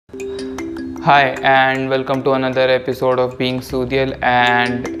Hi and welcome to another episode of Being Sudial,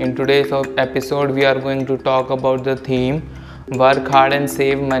 and in today's episode we are going to talk about the theme work hard and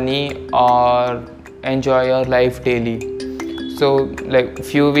save money or enjoy your life daily. So like a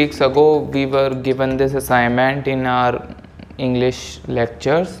few weeks ago we were given this assignment in our English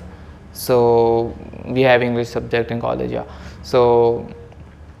lectures. So we have English subject in college, yeah. So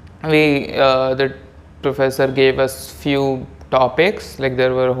the professor gave us few topics, like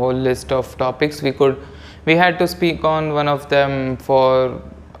there were a whole list of topics we had to speak on one of them for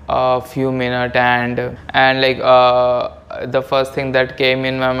a few minutes, and the first thing that came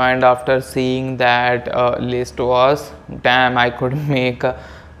in my mind after seeing that list was, damn, I could make a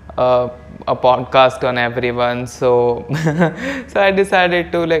podcast on everyone. So so I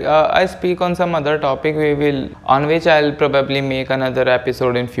decided to I speak on some other topic on which I'll probably make another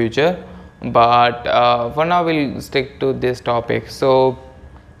episode in future, but for now we'll stick to this topic. So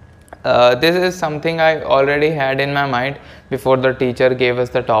this is something I already had in my mind before the teacher gave us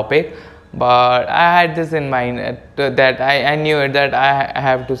the topic, but I had this in mind that I knew it, that I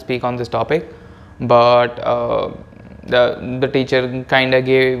have to speak on this topic, but the teacher kind of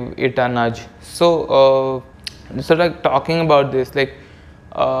gave it a nudge. So like talking about this,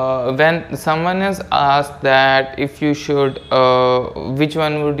 when someone is asked that if you should which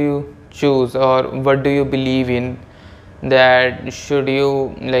one would you choose, or what do you believe in, that should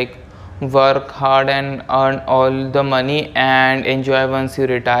you work hard and earn all the money and enjoy once you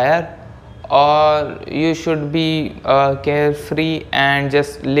retire, or you should be carefree and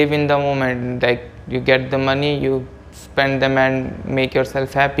just live in the moment, like you get the money, you spend them and make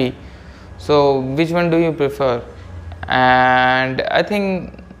yourself happy. So which one do you prefer? And I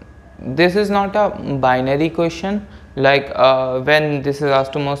think this is not a binary question. When this is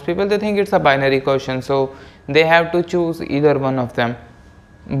asked to most people, they think it's a binary question, so they have to choose either one of them.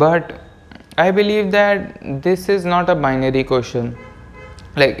 But I believe that this is not a binary question.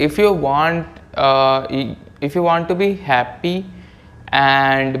 Like if you want to be happy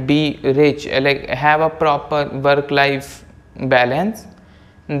and be rich, like have a proper work life balance,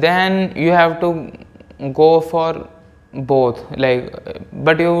 then you have to go for both.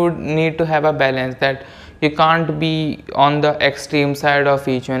 But you would need to have a balance, that you can't be on the extreme side of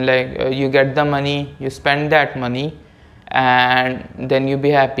each one. You get the money, you spend that money, and then you be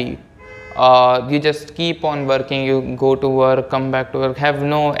happy. You just keep on working, you go to work, come back to work, have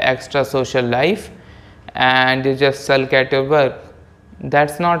no extra social life, and you just sulk at your work.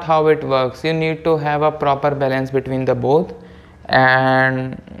 That's not how it works. You need to have a proper balance between the both,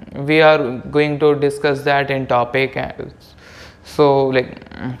 and we are going to discuss that in topic. So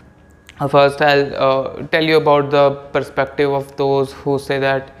first I'll tell you about the perspective of those who say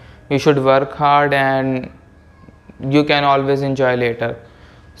that you should work hard and you can always enjoy later.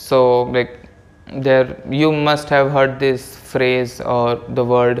 So there, you must have heard this phrase or the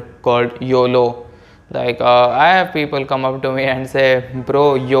word called YOLO. I have people come up to me and say,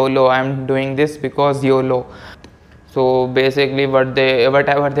 bro, YOLO, I'm doing this because YOLO. So basically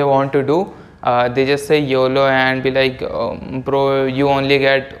whatever they want to do, they just say YOLO and be like, bro, you only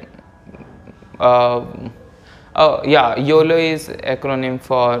get uh, yeah, YOLO is acronym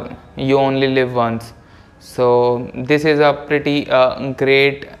for you only live once. So this is a pretty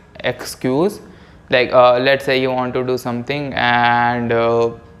great excuse. Let's say you want to do something and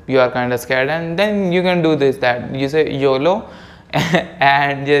you are kind of scared, and then you can do this, that you say YOLO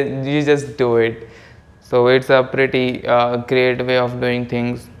and you just do it. So it's a pretty great way of doing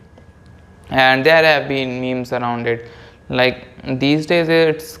things, and there have been memes around it. These days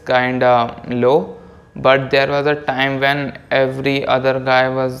it's kinda low, but there was a time when every other guy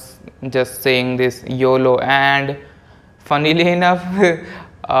was just saying this YOLO, and funnily enough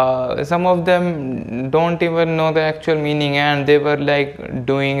some of them don't even know the actual meaning, and they were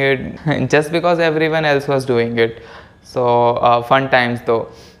doing it just because everyone else was doing it. So fun times though.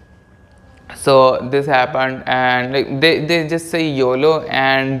 So this happened, and they just say YOLO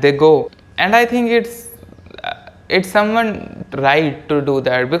and they go, and I think it's someone right to do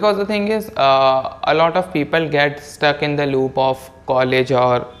that, because the thing is, a lot of people get stuck in the loop of college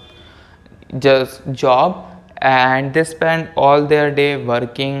or just job, and they spend all their day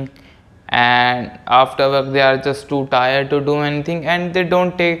working, and after work they are just too tired to do anything, and they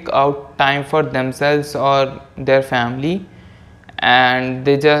don't take out time for themselves or their family, and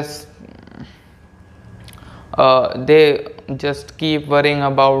they just keep worrying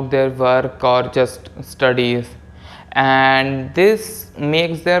about their work or just studies, and this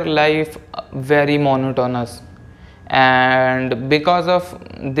makes their life very monotonous. And because of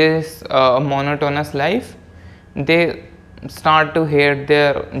this monotonous life, they start to hate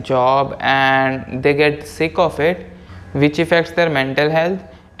their job and they get sick of it, which affects their mental health,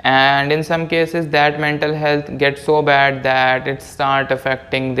 and in some cases that mental health gets so bad that it start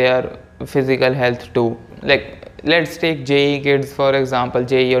affecting their physical health too. Like let's take JEE kids for example,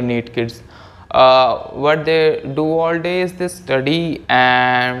 JEE or NEET kids. What they do all day is they study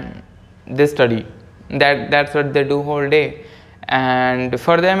and they study. That's what they do whole day, and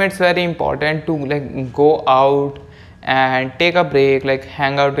for them it's very important to like go out and take a break, like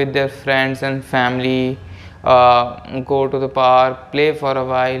hang out with their friends and family, go to the park, play for a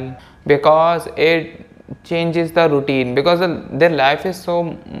while, because it changes the routine, because their life is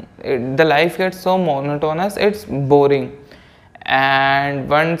so, the life gets so monotonous, it's boring, and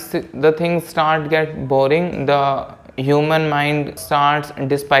once the things start get boring, the human mind starts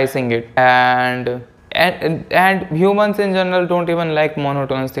despising it, and humans in general don't even like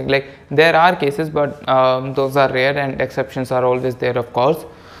monotonous things. Like there are cases, but those are rare and exceptions are always there, of course.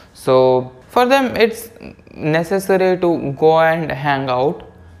 So for them it's necessary to go and hang out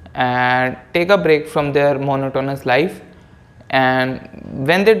and take a break from their monotonous life, and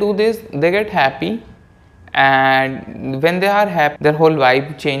when they do this they get happy, and when they are happy their whole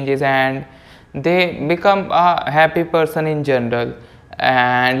vibe changes and they become a happy person in general.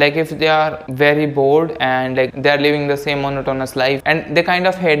 And like if they are very bored and like they are living the same monotonous life and they kind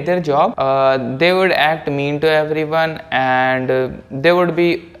of hate their job, they would act mean to everyone, and they would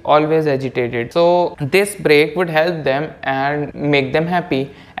be always agitated. So this break would help them and make them happy,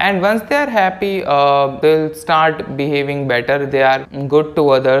 and once they are happy, they'll start behaving better, they are good to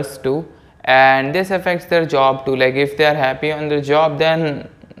others too, and this affects their job too. Like if they are happy on their job, then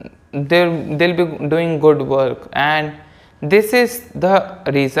they'll be doing good work, and this is the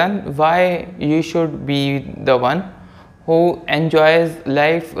reason why you should be the one who enjoys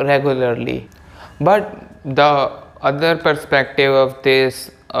life regularly. But the other perspective of this,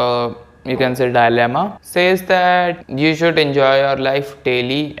 you can say dilemma, says that you should enjoy your life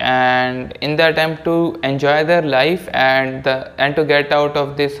daily, and in the attempt to enjoy their life and to get out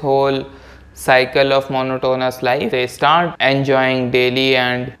of this whole cycle of monotonous life, they start enjoying daily,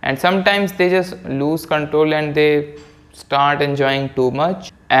 and sometimes they just lose control and they start enjoying too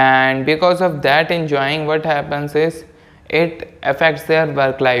much, and because of that enjoying, what happens is it affects their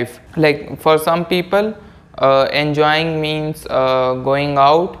work life. Like for some people, enjoying means going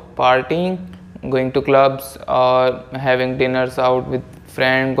out, partying, going to clubs or having dinners out with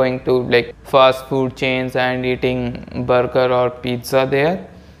friends, going to like fast food chains and eating burger or pizza there.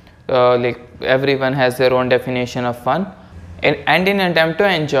 Like everyone has their own definition of fun, and in an attempt to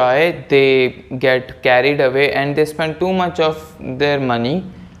enjoy, they get carried away and they spend too much of their money,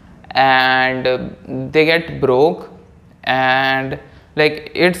 and they get broke. And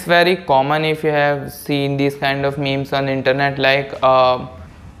like it's very common, if you have seen these kind of memes on internet, like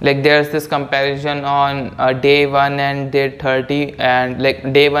there's this comparison on day 1 and day 30, and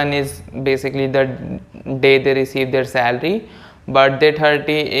like day 1 is basically the day they receive their salary, but day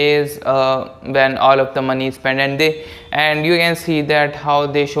 30 is when all of the money is spent, and you can see that how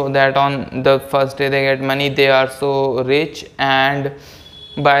they show that on the first day they get money, they are so rich, and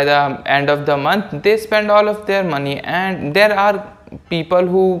by the end of the month they spend all of their money. And there are people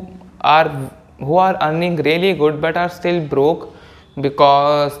who are earning really good but are still broke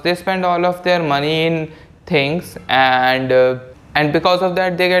because they spend all of their money in things, and because of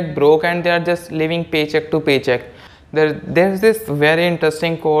that they get broke and they are just living paycheck to paycheck. There's this very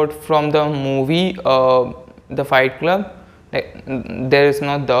interesting quote from the movie The Fight Club. Like, there is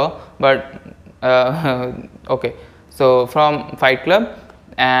no the, but okay, so from Fight Club,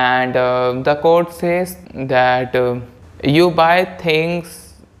 and the quote says that you buy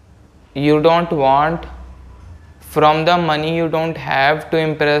things you don't want from the money you don't have to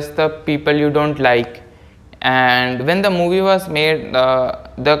impress the people you don't like. And when the movie was made,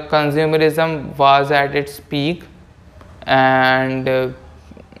 the consumerism was at its peak, and the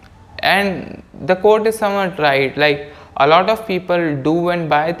quote is somewhat right. Like a lot of people do and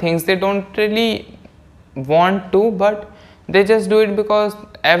buy things they don't really want to, but they just do it because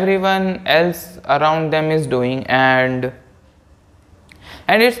everyone else around them is doing. And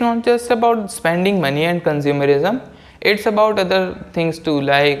it's not just about spending money and consumerism, it's about other things too,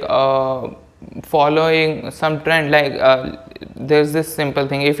 like following some trend. Like there's this simple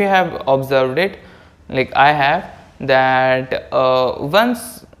thing, if you have observed it, like I have, that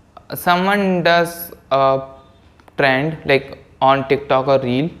once someone does a trend like on TikTok or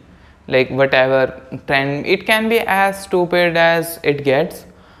Reel, like whatever trend, it can be as stupid as it gets,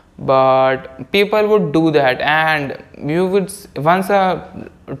 but people would do that, and you would, once a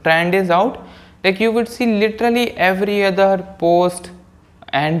trend is out, like you would see literally every other post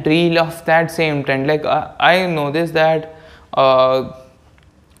and reel of that same trend. Like I noticed that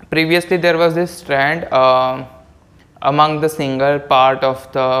previously there was this trend among the single part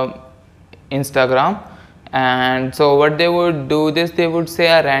of the Instagram, and so what they would do this, they would say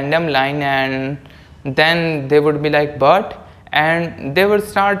a random line and then they would be like but, and they would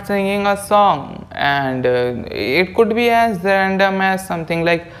start singing a song, and it could be as random as something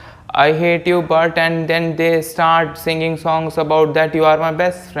like I hate you but, and then they start singing songs about that you are my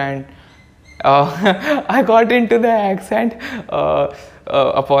best friend. I got into the accent,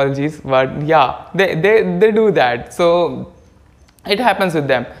 apologies, but yeah, they do that, so it happens with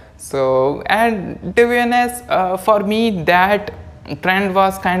them. So, and to be honest, for me that trend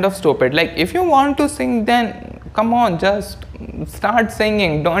was kind of stupid. Like if you want to sing, then come on, just start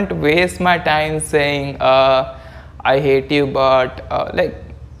singing. Don't waste my time saying I hate you but, like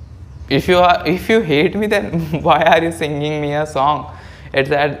if you hate me, then why are you singing me a song?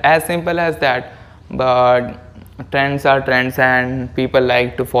 It's as simple as that. But trends are trends and people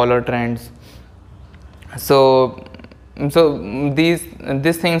like to follow trends. So these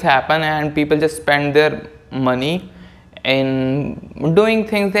things happen and people just spend their money in doing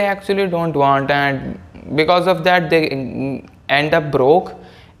things they actually don't want, and because of that they end up broke,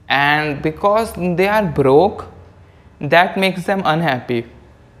 and because they are broke, that makes them unhappy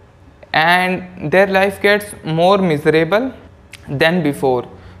and their life gets more miserable than before.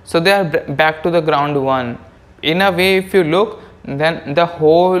 So they are back to the ground one. In a way, if you look, then the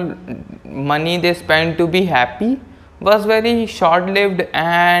whole money they spent to be happy was very short lived,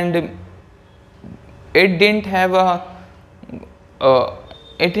 and it didn't have a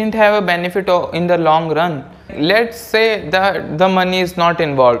benefit in the long run. Let's say that the money is not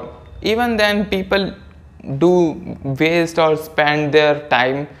involved, even then people do waste or spend their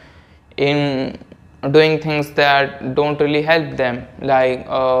time in doing things that don't really help them. Like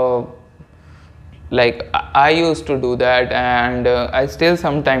I used to do that, and I still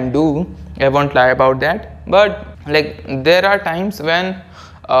sometimes do. I won't lie about that. But like there are times when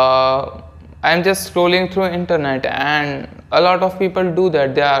I'm just scrolling through internet, and a lot of people do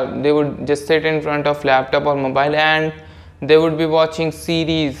that. They would just sit in front of laptop or mobile, and they would be watching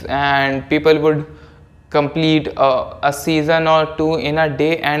series, and people would complete a season or two in a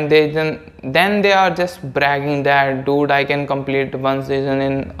day, and then they are just bragging that dude, I can complete one season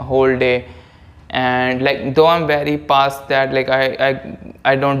in a whole day. And like though I'm very past that, like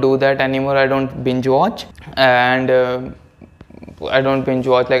I don't do that anymore. I don't binge watch, and I don't binge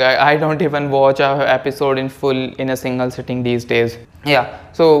watch, like I don't even watch a episode in full in a single sitting these days. Yeah,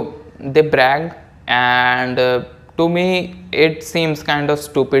 so they brag, and to me it seems kind of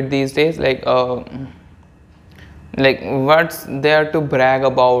stupid these days. Like what's there to brag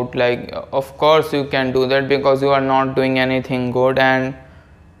about? Like of course you can do that because you are not doing anything good, and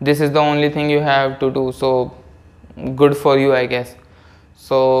this is the only thing you have to do, so good for you, I guess.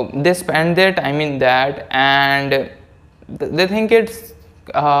 So they spend their time in that, and they think it's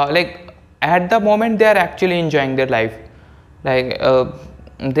like at the moment they are actually enjoying their life, like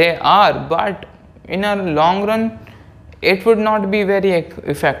they are, but in a long run it would not be very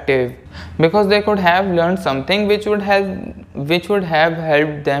effective, because they could have learned something which would have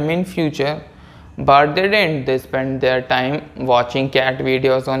helped them in future, but they didn't. They spent their time watching cat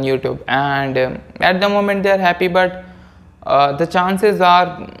videos on YouTube, and at the moment they are happy, but the chances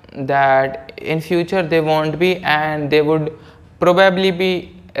are that in future they won't be, and they would probably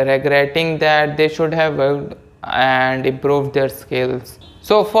be regretting that they should have worked and improved their skills.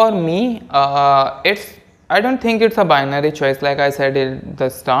 So for me, I don't think it's a binary choice. Like I said at the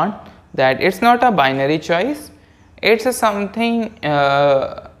start, that it's not a binary choice. It's something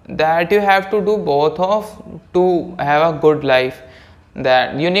that you have to do both of to have a good life.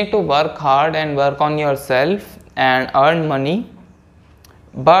 That you need to work hard and work on yourself and earn money,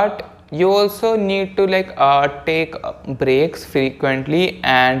 but you also need to take breaks frequently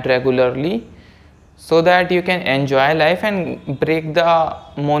and regularly, so that you can enjoy life and break the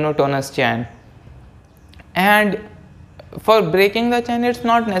monotonous chain. And for breaking the chain, it's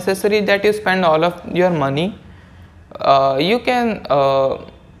not necessary that you spend all of your money. You can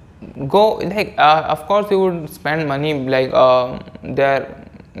go, of course you would spend money,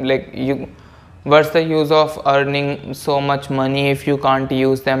 what's the use of earning so much money if you can't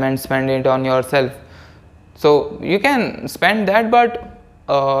use them and spend it on yourself? So you can spend that, but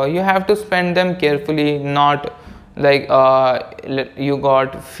you have to spend them carefully, not like you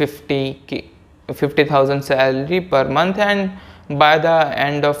got 50,000 salary per month, and by the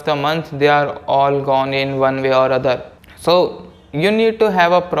end of the month they are all gone in one way or other. So you need to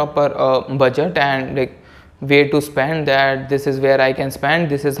have a proper budget and like way to spend, that this is where I can spend,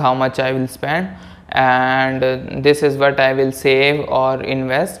 this is how much I will spend, and this is what I will save or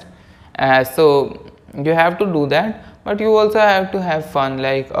invest. So you have to do that, but you also have to have fun,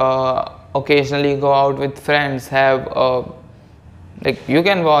 like occasionally go out with friends, have like you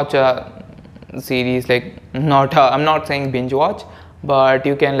can watch a series, like not I'm not saying binge watch, but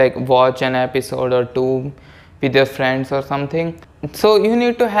you can like watch an episode or two with your friends or something. So you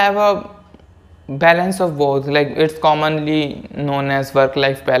need to have a balance of both, like it's commonly known as work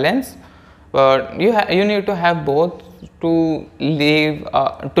life balance, but you need to have both to live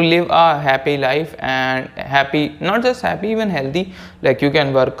a happy life, and happy, not just happy, even healthy. Like you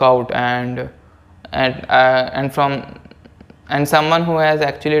can work out, and from and someone who has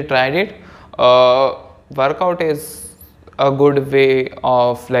actually tried it, workout is a good way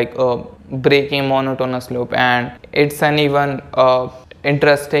of like breaking monotonous loop, and it's an even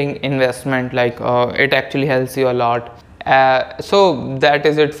interesting investment, like it actually helps you a lot. So that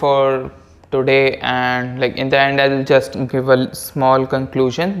is it for today, and like in the end I'll just give a small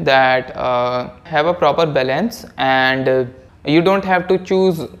conclusion that have a proper balance, and you don't have to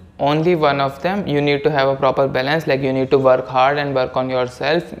choose only one of them. You need to have a proper balance, like you need to work hard and work on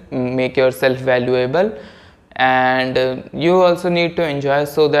yourself, make yourself valuable, and you also need to enjoy,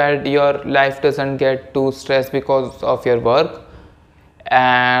 so that your life doesn't get too stressed because of your work,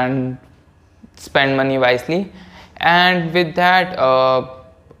 and spend money wisely. And with that,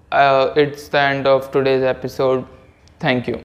 it's the end of today's episode. Thank you.